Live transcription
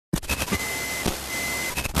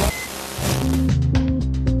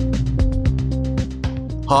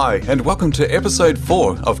Hi, and welcome to episode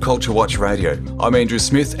 4 of CultureWatch Radio. I'm Andrew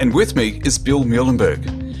Smith, and with me is Bill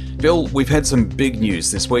Muhlenberg. Bill, we've had some big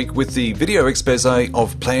news this week with the video expose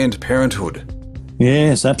of Planned Parenthood.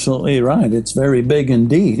 Yes, absolutely right. It's very big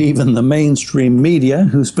indeed. Even the mainstream media,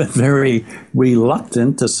 who's been very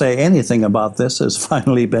reluctant to say anything about this, has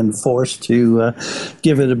finally been forced to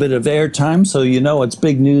give it a bit of airtime. So you know it's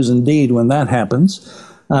big news indeed when that happens.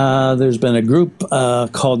 There's been a group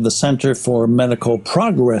called the Center for Medical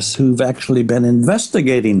Progress who've actually been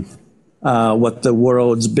investigating what the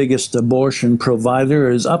world's biggest abortion provider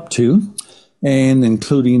is up to, and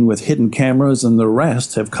including with hidden cameras and the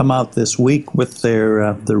rest, have come out this week with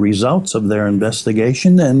their the results of their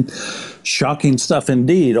investigation. And shocking stuff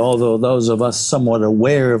indeed, although those of us somewhat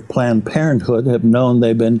aware of Planned Parenthood have known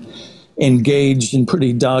they've been engaged in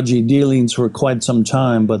pretty dodgy dealings for quite some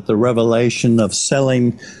time. But the revelation of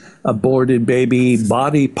selling aborted baby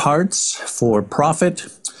body parts for profit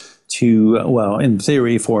to, well, in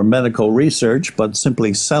theory for medical research, but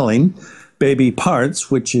simply selling baby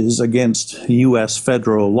parts, which is against U.S.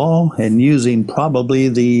 federal law, and using probably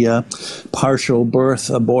the partial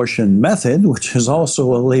birth abortion method, which is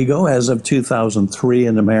also illegal as of 2003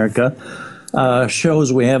 in America,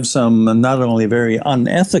 shows we have some not only very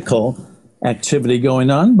unethical activity going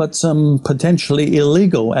on, but some potentially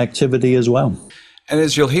illegal activity as well. And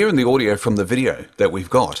as you'll hear in the audio from the video that we've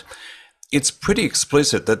got, it's pretty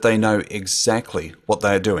explicit that they know exactly what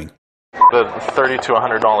they are doing. The $30 to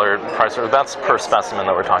 $100 price, that's per specimen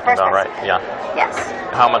that we're talking about, right? Yeah. Yes.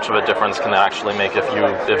 How much of a difference can that actually make if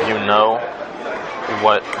you know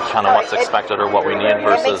what's expected or what we need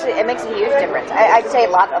versus? It makes a huge difference. I'd say a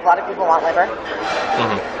lot of people want liver,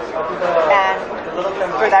 and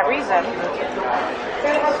for that reason,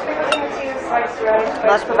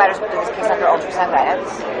 most providers will do this case under ultrasound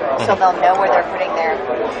guidance, so they'll know where they're putting their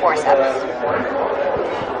forceps.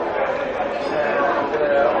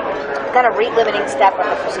 Kind of rate-limiting step of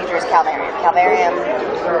the procedure is calvarium. Calvarium,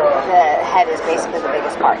 the head is basically the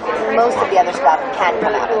biggest part. Most of the other stuff can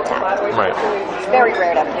come out intact. Right. It's very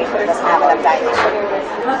rare to have a patient that doesn't have enough dilation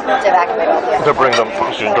to evacuate all the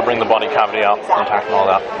to bring the body cavity out intact and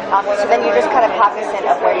all that. So then you're just kind of cognizant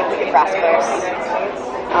of where you put your graspers.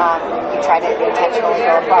 You try to intentionally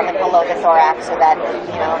go above and below the thorax so that,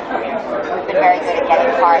 we've been very good at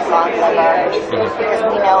getting parts on liver because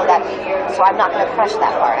we know that, so I'm not going to crush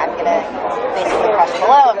that part. I'm going to basically crush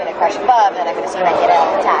below, I'm going to crush above, and I'm going to see if I get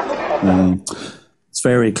it intact. It's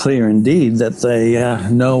very clear indeed that they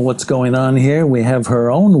know what's going on here. We have her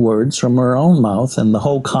own words from her own mouth, and the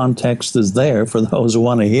whole context is there for those who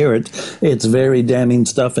want to hear it. It's very damning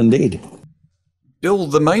stuff indeed. Bill,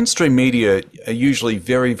 the mainstream media are usually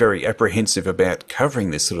very, very apprehensive about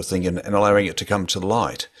covering this sort of thing and allowing it to come to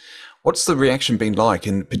light. What's the reaction been like,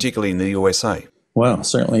 particularly in the USA? Well,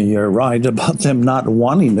 certainly you're right about them not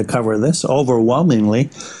wanting to cover this.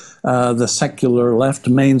 Overwhelmingly, the secular left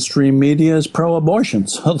mainstream media is pro-abortion,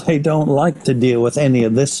 so they don't like to deal with any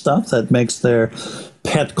of this stuff that makes their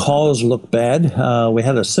pet cause look bad. We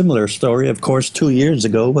had a similar story, of course, 2 years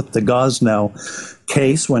ago with the Gosnell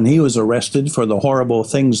case when he was arrested for the horrible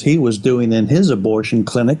things he was doing in his abortion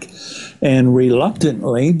clinic. And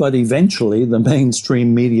reluctantly, but eventually, the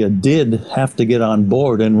mainstream media did have to get on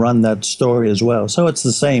board and run that story as well. So it's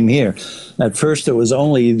the same here. At first, it was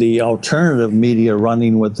only the alternative media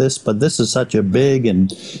running with this, but this is such a big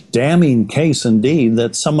and damning case indeed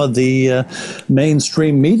that some of the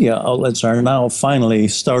mainstream media outlets are now finally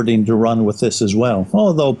starting to run with this as well,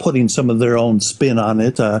 although putting some of their own spin on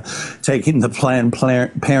it, taking the Planned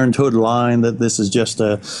Parenthood line that this is just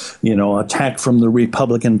a, attack from the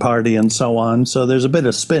Republican Party and so on. So there's a bit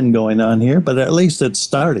of spin going on here, but at least it's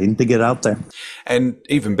starting to get out there. And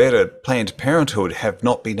even better, Planned Parenthood have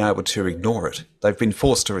not been able to ignore it. They've been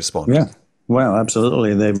forced to respond. Yeah. Well,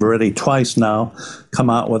 absolutely. They've already twice now come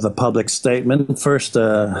out with a public statement. First,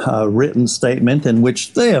 a written statement in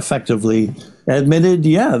which they effectively admitted,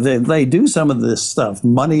 they do some of this stuff.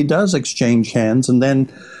 Money does exchange hands. And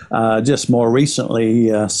then just more recently,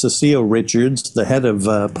 Cecile Richards, the head of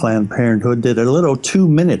Planned Parenthood, did a little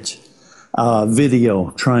 2-minute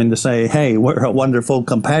video trying to say, hey, we're a wonderful,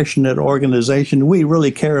 compassionate organization. We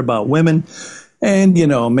really care about women. And,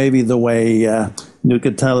 maybe the way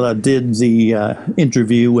Nucatella did the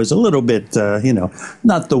interview was a little bit,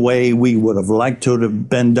 not the way we would have liked to have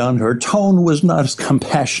been done. Her tone was not as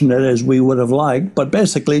compassionate as we would have liked, but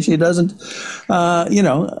basically she doesn't,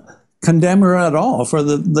 condemn her at all for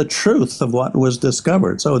the truth of what was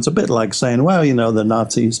discovered. So it's a bit like saying, well, the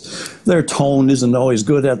Nazis, their tone isn't always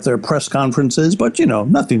good at their press conferences, but,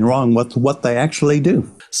 nothing wrong with what they actually do.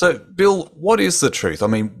 So, Bill, what is the truth? I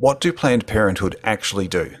mean, what do Planned Parenthood actually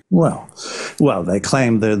do? Well, they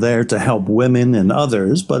claim they're there to help women and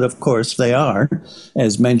others, but of course they are,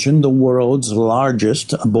 as mentioned, the world's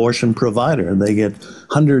largest abortion provider. They get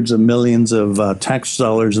hundreds of millions of tax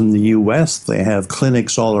dollars in the U.S. They have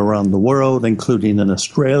clinics all around the world, including in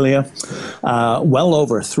Australia. Well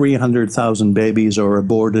over 300,000 babies are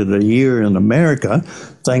aborted a year in America,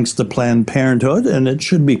 thanks to Planned Parenthood. And it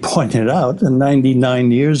should be pointed out,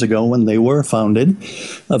 99 years ago when they were founded,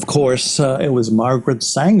 of course, it was Margaret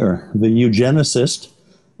Sanger, the eugenicist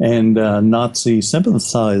and Nazi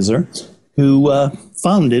sympathizer, who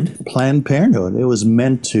founded Planned Parenthood. It was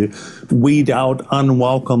meant to weed out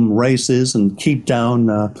unwelcome races and keep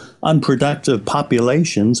down unproductive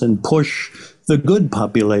populations and push the good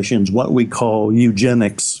populations, what we call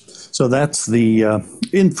eugenics. So that's the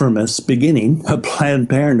infamous beginning of Planned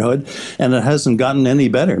Parenthood, and it hasn't gotten any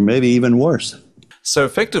better, maybe even worse. So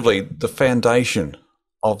effectively, the foundation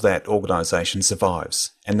of that organisation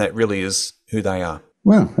survives, and that really is who they are.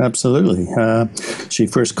 Well, absolutely. She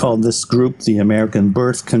first called this group the American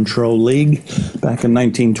Birth Control League back in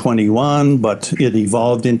 1921, but it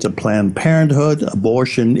evolved into Planned Parenthood.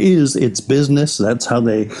 Abortion is its business. That's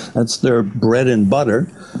their bread and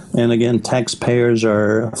butter. And again, taxpayers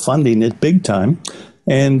are funding it big time.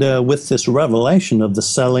 And with this revelation of the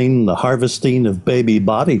selling, the harvesting of baby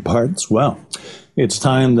body parts, well, it's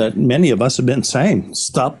time that many of us have been saying,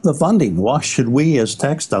 stop the funding. Why should we as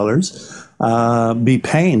tax dollars be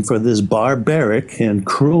paying for this barbaric and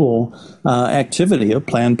cruel activity of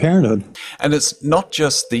Planned Parenthood? And it's not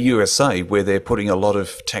just the USA where they're putting a lot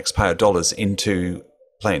of taxpayer dollars into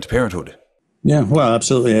Planned Parenthood. Yeah, well,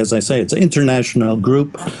 absolutely. As I say, it's an international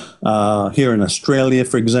group. Here in Australia,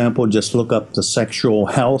 for example, just look up the Sexual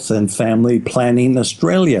Health and Family Planning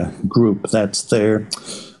Australia group. That's their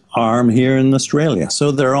arm here in Australia.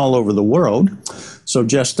 So they're all over the world. So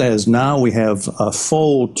just as now we have a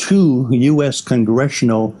full 2 U.S.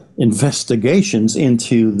 congressional investigations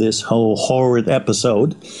into this whole horrid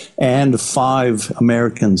episode and 5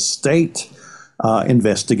 American state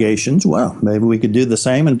investigations, well, maybe we could do the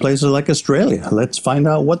same in places like Australia. Let's find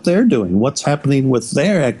out what they're doing, what's happening with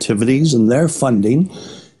their activities and their funding,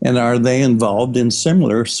 and are they involved in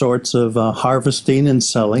similar sorts of harvesting and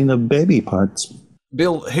selling of baby parts?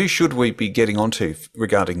 Bill, who should we be getting onto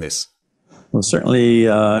regarding this? Well, certainly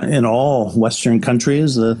in all Western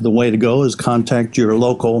countries, the way to go is contact your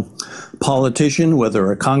local politician, whether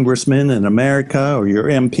a congressman in America or your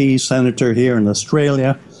MP, senator here in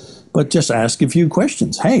Australia, but just ask a few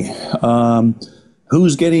questions. Hey,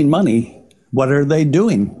 who's getting money? What are they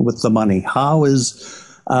doing with the money? How is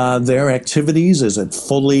their activities? Is it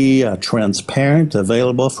fully transparent,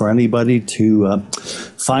 available for anybody to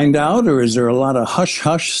find out? Or is there a lot of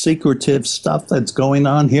hush-hush, secretive stuff that's going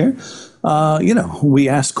on here? We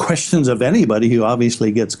ask questions of anybody who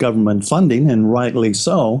obviously gets government funding, and rightly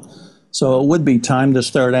so. So it would be time to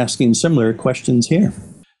start asking similar questions here.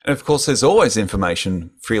 And of course, there's always information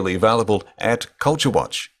freely available at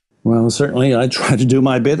CultureWatch. Well, certainly I try to do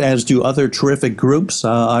my bit, as do other terrific groups.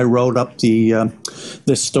 I wrote up the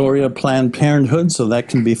story of Planned Parenthood, so that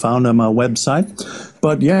can be found on my website.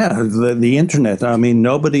 But yeah, the internet, I mean,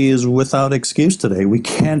 nobody is without excuse today. We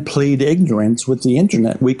can't plead ignorance with the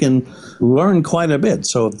internet. We can learn quite a bit.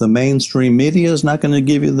 So if the mainstream media is not going to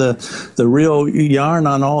give you the real yarn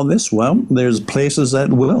on all this, well, there's places that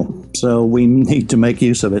will. So we need to make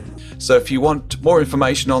use of it. So if you want more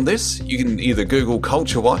information on this, you can either Google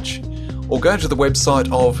CultureWatch or go to the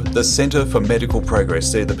website of the Centre for Medical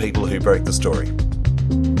Progress. They're the people who broke the story.